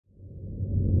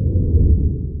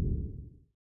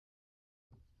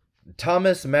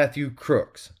Thomas Matthew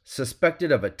Crooks,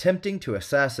 suspected of attempting to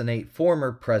assassinate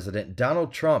former President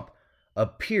Donald Trump,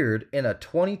 appeared in a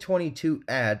 2022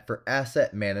 ad for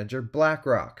asset manager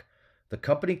BlackRock, the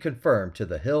company confirmed to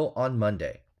The Hill on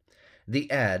Monday.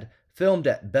 The ad, filmed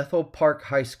at Bethel Park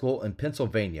High School in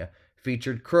Pennsylvania,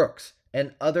 featured Crooks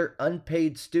and other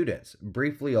unpaid students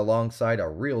briefly alongside a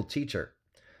real teacher.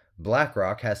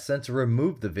 BlackRock has since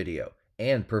removed the video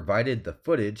and provided the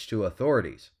footage to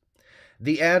authorities.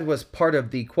 The ad was part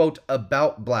of the quote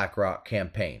About BlackRock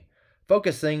campaign,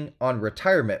 focusing on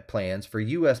retirement plans for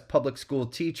U.S. public school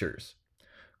teachers.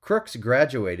 Crooks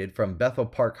graduated from Bethel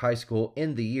Park High School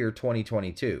in the year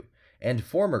 2022, and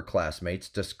former classmates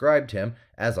described him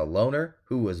as a loner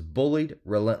who was bullied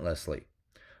relentlessly.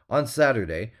 On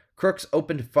Saturday, Crooks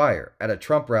opened fire at a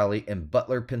Trump rally in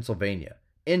Butler, Pennsylvania,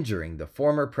 injuring the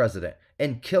former president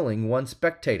and killing one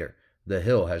spectator, The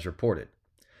Hill has reported.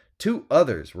 2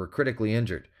 others were critically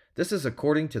injured. This is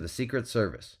according to the Secret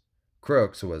Service.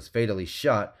 Crooks was fatally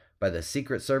shot by the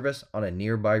Secret Service on a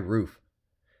nearby roof.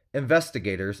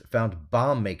 Investigators found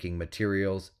bomb-making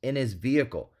materials in his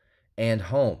vehicle and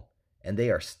home, and they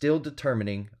are still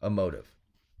determining a motive.